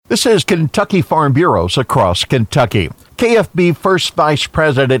This is Kentucky Farm Bureaus across Kentucky. KFB First Vice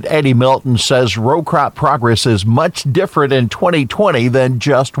President Eddie Milton says row crop progress is much different in 2020 than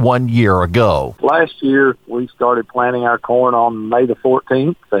just 1 year ago. Last year, we started planting our corn on May the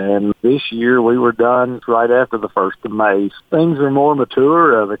 14th, and this year we were done right after the 1st of May. Things are more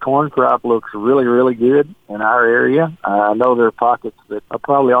mature. The corn crop looks really, really good in our area. I know there are pockets that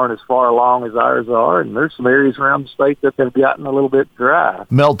probably aren't as far along as ours are, and there's some areas around the state that have gotten a little bit dry.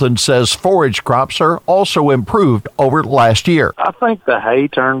 Milton says forage crops are also improved over last year. I think the hay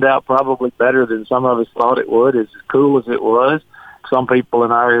turned out probably better than some of us thought it would, as cool as it was. Some people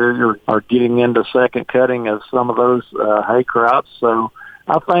in our area are getting into second cutting of some of those hay crops. So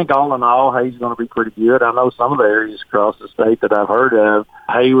I think all in all, hay's going to be pretty good. I know some of the areas across the state that I've heard of,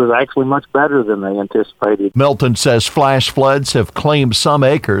 hay was actually much better than they anticipated. Milton says flash floods have claimed some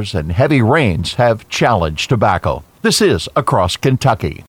acres and heavy rains have challenged tobacco. This is Across Kentucky.